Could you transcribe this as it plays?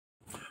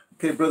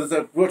Okay, brothers,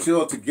 I brought you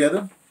all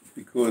together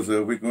because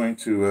we're going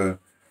to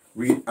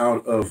read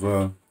out of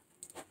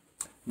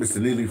Mr.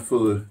 Neely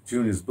Fuller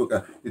Jr.'s book.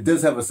 It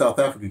does have a South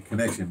African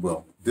connection.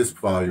 Well, this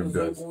volume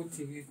does,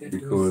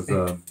 because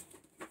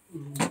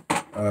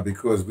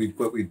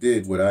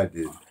what I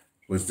did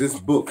was this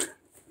book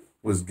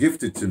was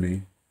gifted to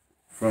me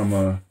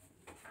from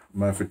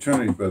my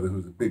fraternity brother,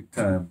 who's a big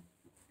time.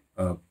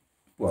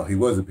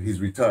 He's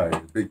retired, a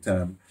big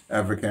time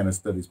Africana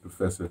Studies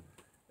professor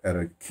at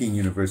a Keene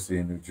University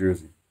in New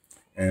Jersey.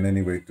 And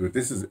anyway,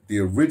 this is the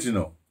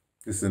original.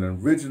 This is an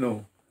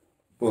original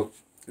book.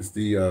 It's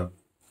the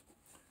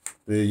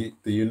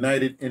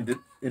United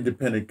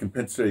Independent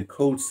Compensatory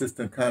Code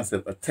System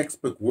Concept, a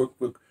textbook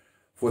workbook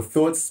for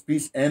thought,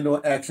 speech, and/or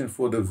action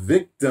for the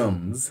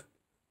victims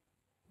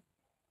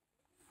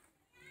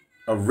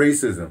of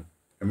racism.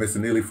 And Mr.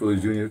 Neely Fuller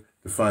Jr.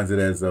 defines it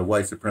as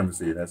white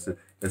supremacy. That's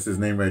his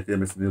name right there,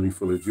 Mr. Neely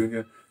Fuller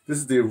Jr. This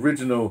is the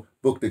original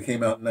book that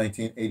came out in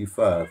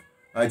 1985.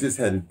 I just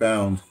had it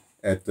bound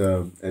at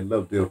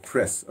Lovedale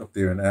Press up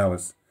there in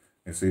Alice.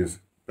 And see, it's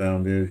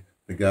bound there.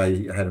 The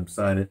guy, I had him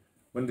sign it.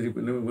 When did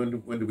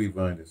we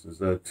bind this? It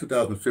was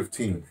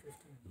 2015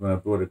 when I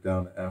brought it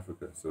down to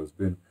Africa. So it's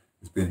been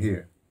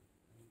here.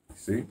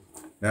 See?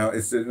 Now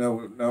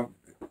now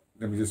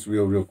let me just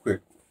real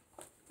quick.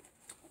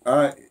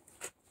 Let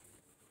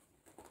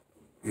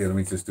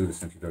me just do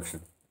this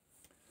introduction.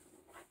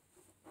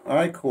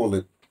 I call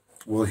it,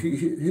 well,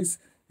 he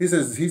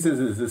says it's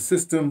a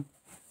system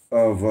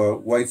of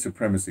white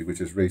supremacy, which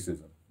is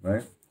racism,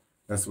 right?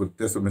 That's what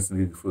Mr.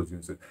 Neely Fuller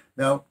Jr. said.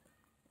 Now,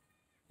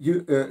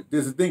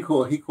 there's a thing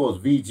he calls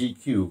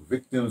VGQ,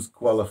 Victims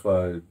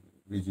Qualified,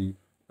 VGQ,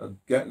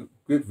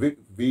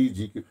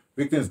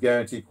 Victims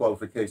Guaranteed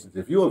Qualifications.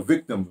 If you're a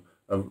victim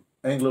of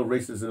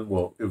Anglo-racism,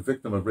 well, a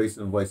victim of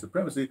racism and white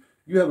supremacy,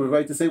 you have a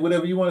right to say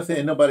whatever you want to say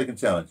and nobody can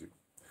challenge you.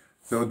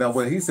 So now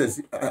what he says,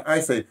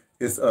 I say,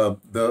 is a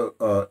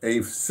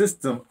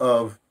system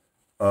of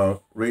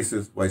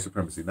racist white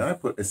supremacy. Now I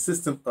put a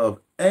system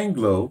of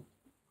Anglo,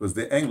 because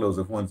the Anglos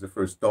are the ones that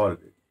first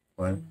started it,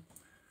 right?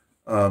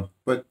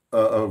 But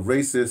a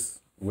racist,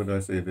 what did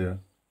I say there?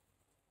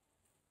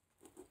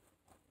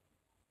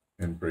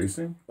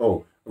 Embracing?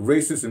 Oh,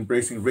 racist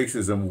embracing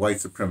racism,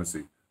 white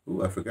supremacy.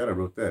 Ooh, I forgot I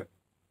wrote that.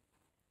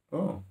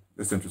 Oh,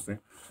 that's interesting.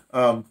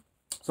 So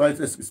I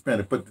just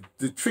expanded. But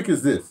the trick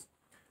is this.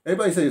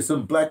 Everybody say if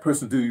some black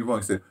person do you wrong,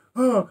 you say,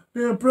 oh,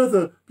 man,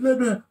 brother,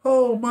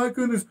 oh my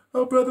goodness,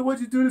 oh brother, why'd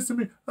you do this to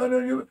me? I know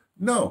you.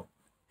 No,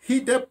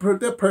 that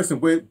person,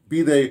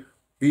 be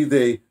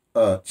they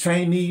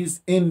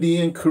Chinese,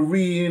 Indian,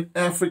 Korean,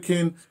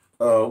 African,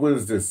 what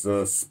is this,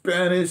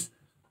 Spanish,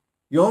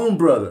 your own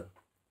brother.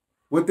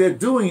 What they're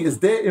doing is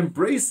they've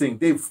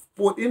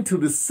bought into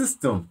the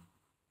system.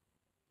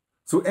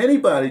 So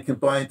anybody can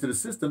buy into the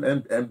system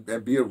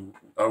and be a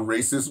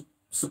racist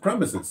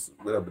supremacists,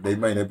 whatever. They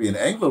might not be an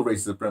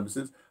Anglo-racist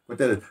supremacist, but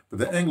the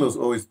Anglos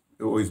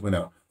always went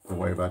out. Don't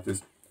worry about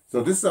this.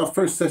 So this is our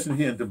first session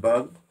here in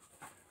Dimbaza.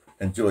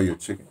 Enjoy your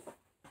chicken.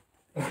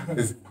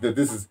 This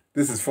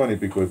is funny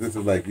because this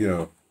is like,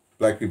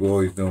 black people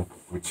always know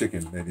with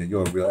chicken, and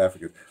you're a real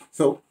African.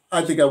 So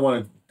I think I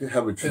want to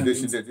have a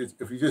tradition that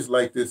if you just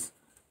like this,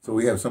 so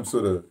we have some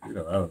sort of, I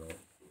don't know,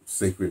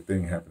 sacred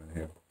thing happening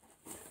here.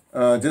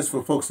 Just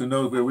for folks to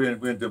know where we're in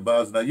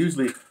Dimbaza. Now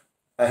usually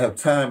I have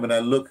time and I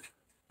look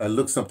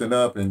something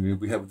up, and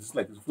we have just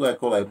like I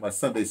call my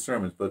Sunday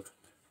sermons. But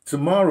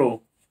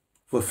starting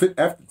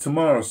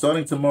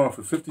tomorrow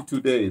for 52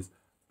 days,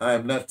 I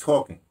am not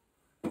talking.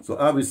 So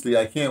obviously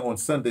I can't on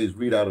Sundays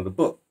read out of the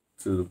book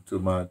to the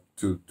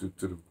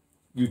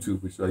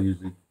YouTube, which I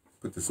usually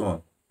put this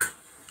on.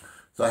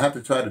 So I have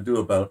to try to do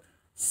about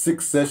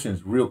 6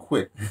 sessions real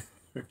quick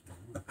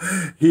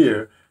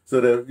here,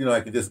 so that I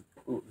can just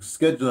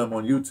schedule them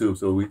on YouTube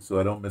so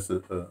I don't miss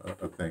a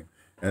thing.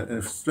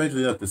 And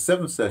strangely enough, the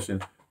 7th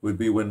session would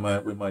be when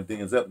my ding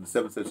is up, and the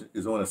 7th session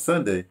is on a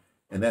Sunday,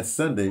 and that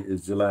Sunday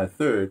is July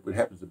 3rd, which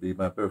happens to be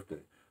my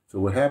birthday. So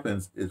what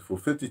happens is for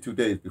 52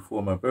 days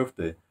before my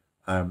birthday,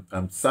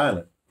 I'm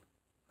silent.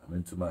 I'm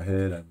into my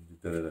head. I'm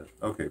da-da-da.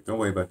 Okay, don't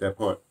worry about that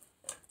part.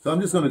 So I'm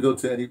just going to go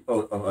to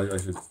I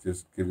should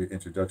just give you an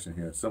introduction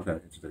here, some kind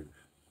of introduction.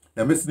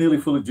 Now, Mr. Neely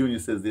Fuller Jr.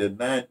 says there are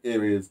 9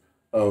 areas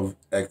of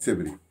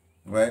activity,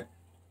 right?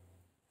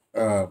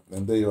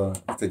 And they are,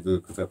 let's take a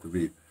look because I have to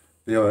read.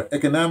 They are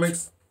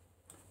economics,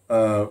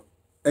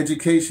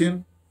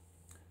 education.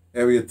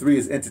 Area 3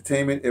 is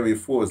entertainment. Area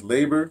 4 is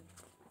labor.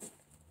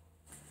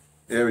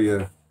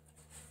 Area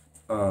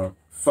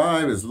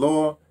 5 is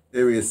law.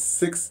 Area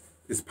 6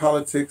 is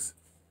politics.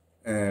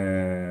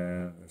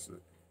 And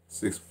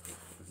 6 is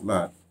a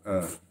lot.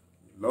 Law.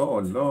 Oh,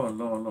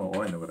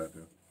 I know what I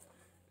do.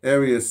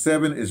 Area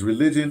 7 is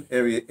religion.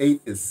 Area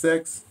 8 is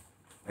sex.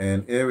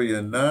 And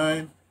area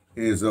 9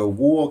 is a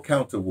war,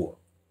 counter-war.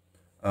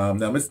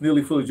 Now, Mr.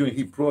 Neely Fuller Jr.,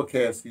 he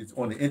broadcasts, he's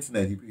on the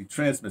internet, he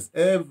transmits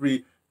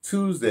every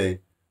Tuesday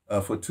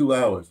for 2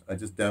 hours. I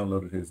just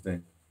downloaded his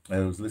thing. I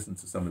was listening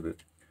to some of it.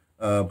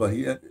 But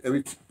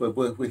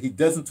he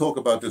doesn't talk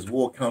about this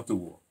war, counter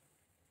war.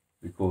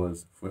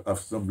 because of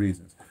some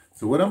reasons.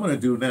 So what I'm going to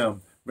do now,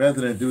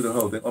 rather than do the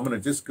whole thing, I'm going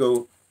to just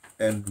go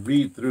and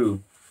read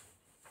through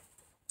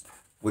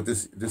with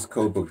this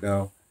code book.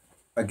 Now,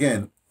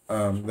 again,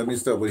 let me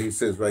start what he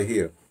says right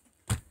here.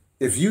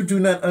 If you do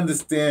not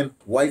understand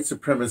white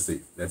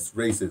supremacy, that's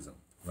racism,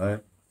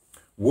 right?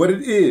 What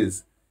it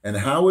is and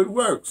how it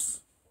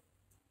works,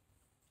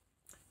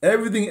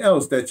 everything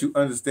else that you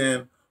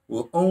understand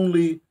will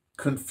only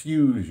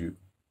confuse you.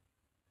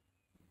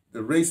 The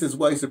racist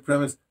white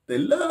supremacists, they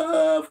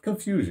love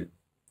confusion.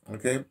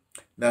 Okay?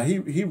 Now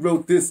he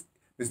wrote this.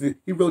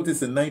 He wrote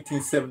this in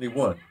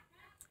 1971.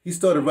 He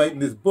started writing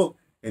this book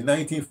in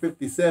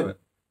 1957.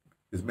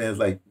 This man's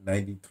like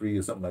 93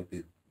 or something like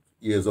that,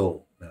 years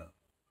old now.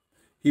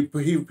 He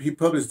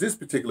published this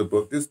particular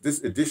book, this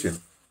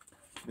edition.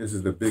 This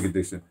is the big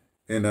edition,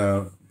 in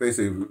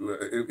basically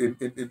in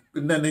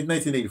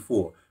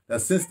 1984. Now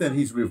since then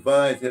he's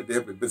revised it.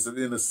 This is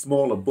in a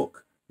smaller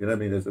book. You know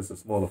what I mean? It's a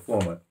smaller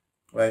format,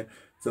 right?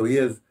 So he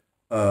has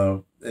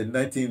in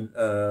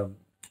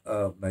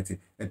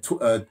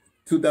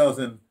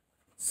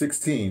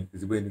 2016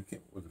 is when he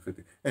came. Was it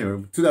 50?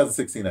 Anyway,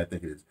 2016 I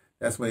think it is.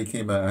 That's when he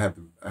came out. I have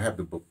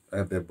the book. I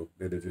have that book.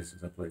 That edition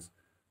someplace.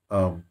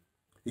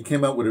 He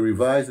came out with a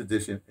revised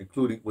edition,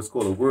 including what's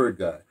called a word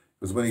guide.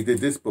 Because when he did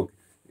this book,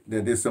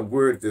 there's some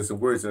words in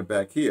the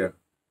back here.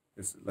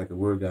 It's like a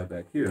word guide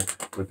back here,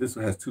 but this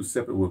one has two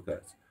separate word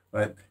guides,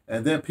 right?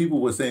 And then people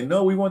were saying,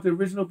 no, we want the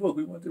original book.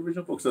 We want the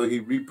original book. So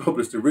he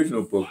republished the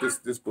original book,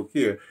 this book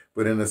here,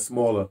 but in a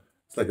smaller,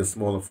 it's like a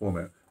smaller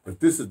format. But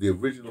this is the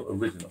original,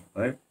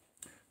 right?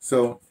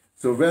 So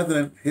rather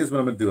than, here's what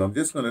I'm going to do. I'm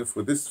just going to,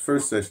 for this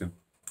first session,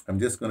 I'm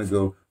just going to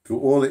go through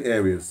all the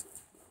areas.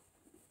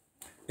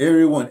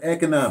 Area 1,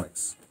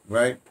 economics,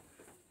 right?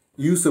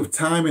 Use of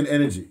time and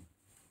energy.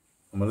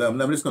 I'm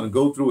just going to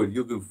go through it.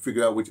 You can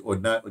figure out which or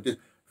not. Or you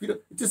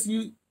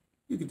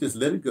can just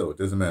let it go. It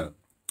doesn't matter.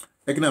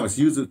 Economics,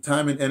 use of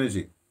time and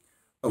energy.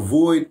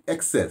 Avoid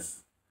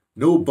excess.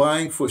 No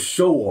buying for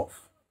show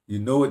off. You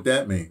know what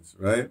that means,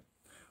 right?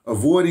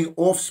 Avoiding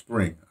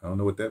offspring. I don't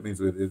know what that means.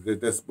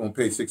 That's on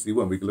page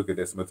 61. We can look at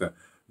that some other time.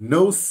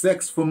 No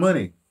sex for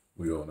money.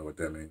 We all know what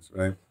that means,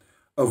 right?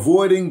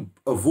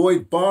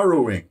 Avoid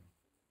borrowing.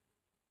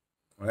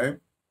 Right?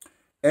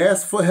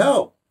 Ask for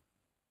help.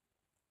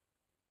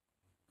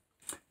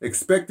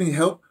 Expecting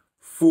help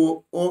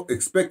for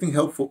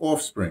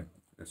offspring.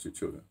 That's your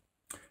children.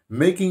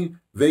 Making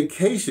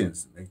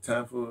vacations. Make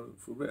time for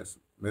rest,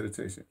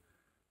 meditation.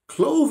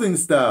 Clothing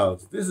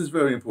styles. This is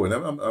very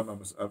important.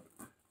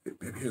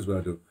 Here's what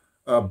I do.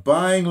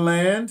 Buying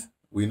land.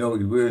 We know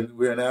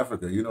we're in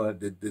Africa. You know,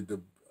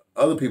 the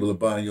other people are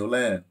buying your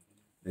land.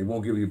 They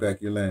won't give you back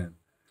your land.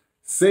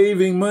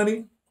 Saving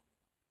money.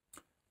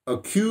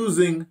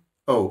 Accusing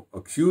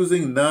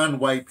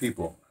non-white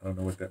people. I don't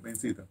know what that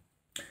means either.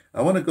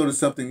 I want to go to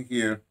something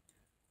here.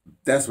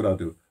 That's what I'll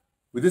do.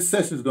 Well, this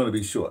session is going to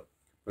be short,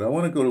 but I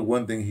want to go to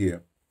one thing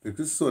here, because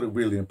this is sort of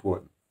really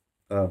important.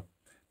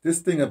 This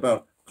thing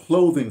about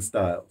clothing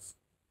styles,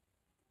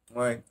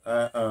 right?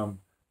 Now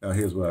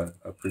here's what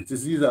I preach.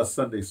 These are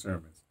Sunday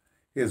sermons.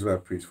 Here's what I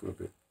preach for a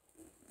bit.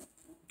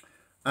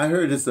 I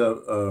heard this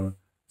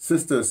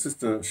Sister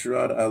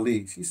Sharada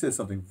Ali. She said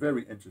something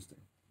very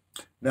interesting.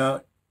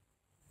 Now,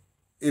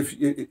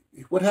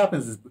 what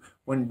happens is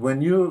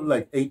when you're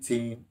like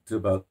 18 to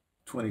about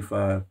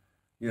 25,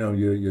 you know,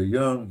 you're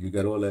young, you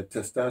got all that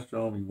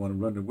testosterone, you want to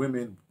run to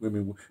women.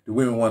 The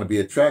women want to be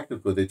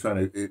attractive because they're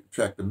trying to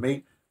attract a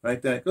mate,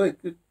 right? Go ahead,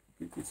 get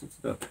some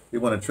stuff. They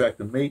want to attract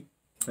a mate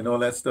and all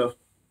that stuff.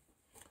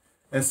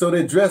 And so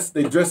they dress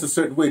a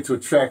certain way to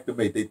attract the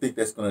mate. They think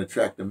that's going to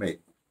attract the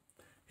mate.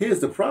 Here's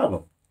the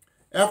problem.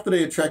 After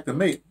they attract the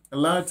mate, a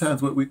lot of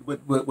times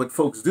what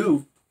folks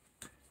do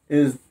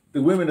is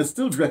the women are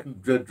still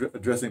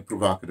dressing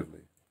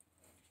provocatively.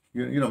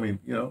 You know what I mean?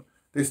 You know,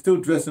 they're still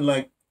dressing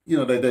like, you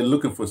know, they're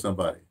looking for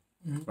somebody,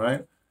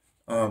 right?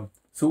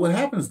 So what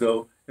happens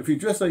though, if you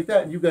dress like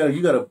that and you got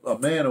a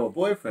man or a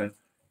boyfriend,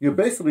 you're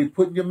basically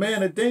putting your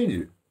man in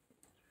danger.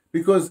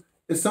 Because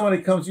if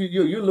somebody comes,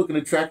 you're looking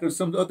attractive,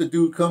 some other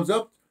dude comes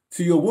up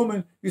to your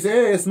woman, you say,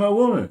 hey, it's my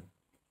woman.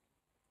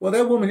 Well,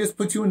 that woman just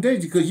put you in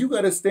danger because you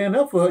got to stand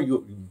up for her.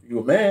 You're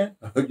a man.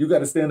 You got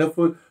to stand up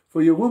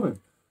for your woman.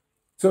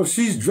 So if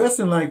she's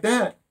dressing like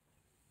that,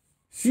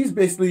 she's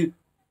basically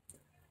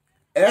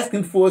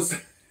asking for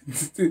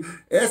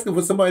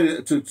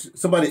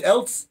somebody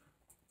else.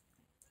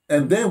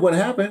 And then what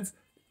happens?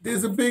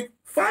 There's a big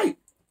fight.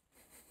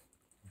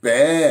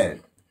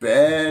 Bad.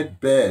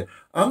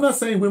 I'm not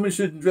saying women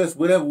shouldn't dress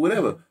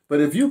whatever.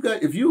 But if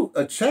you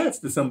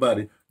attached to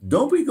somebody,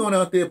 don't be going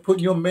out there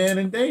putting your man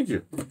in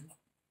danger.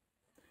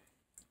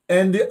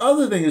 And the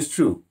other thing is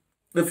true.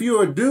 If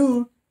you're a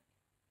dude,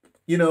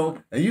 you know,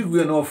 and you've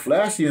been all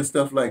flashy and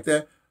stuff like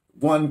that,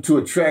 wanting to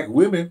attract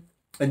women,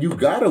 and you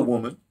got a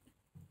woman,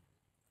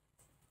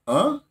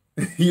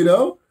 you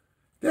know,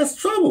 that's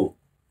trouble.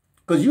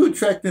 Because you're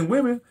attracting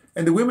women,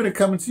 and the women are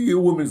coming to you,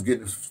 your woman's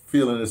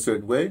feeling a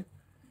certain way.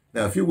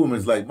 Now, if your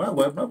woman's like my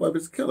wife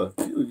is a killer.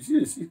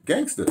 She's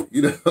gangster,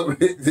 you know.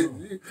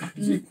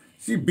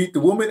 She beat the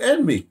woman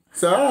and me.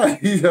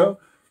 So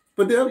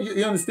but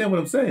you understand what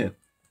I'm saying?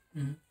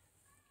 Mm-hmm.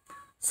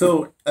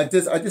 So I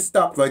just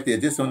stopped right there,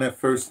 just on that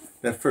first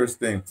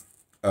thing,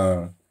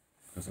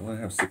 because I want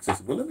to have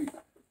success. Well, let me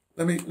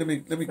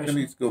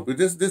go. But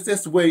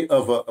this way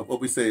of what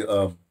we say,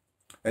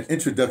 an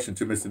introduction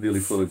to Mr. Neely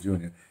Fuller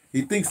Jr.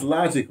 He thinks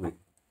logically.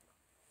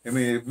 I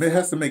mean, it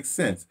has to make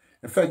sense.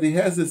 In fact, he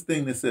has this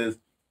thing that says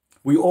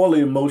we all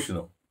are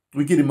emotional.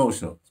 We get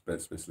emotional,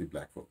 especially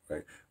black folk,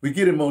 right? We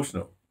get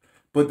emotional,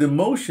 but the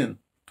emotion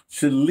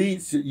should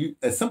lead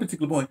at some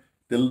particular point.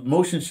 The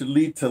emotion should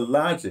lead to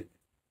logic.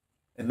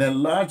 And that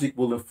logic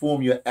will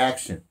inform your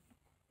action.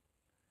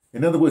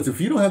 In other words, if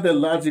you don't have that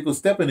logical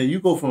step in there, you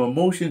go from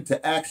emotion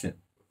to action.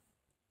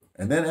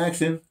 And then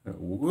action,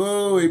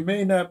 whoa, it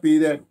may not be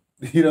that,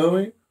 you know what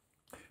I mean?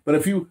 But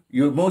if your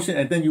emotion,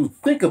 and then you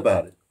think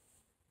about it,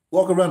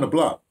 walk around the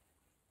block,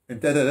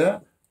 and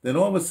then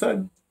all of a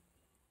sudden,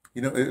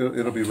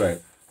 it'll be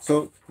right.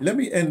 So let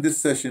me end this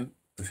session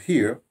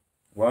here.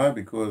 Why?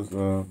 Because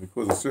of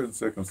certain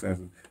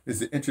circumstances.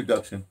 It's an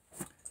introduction.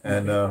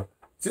 And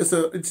just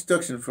an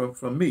introduction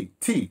from me,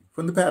 T,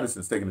 from the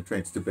Pattersons, taking the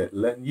train to Tibet,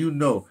 letting you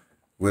know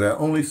what I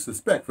only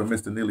suspect from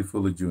Mr. Neely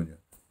Fuller Jr.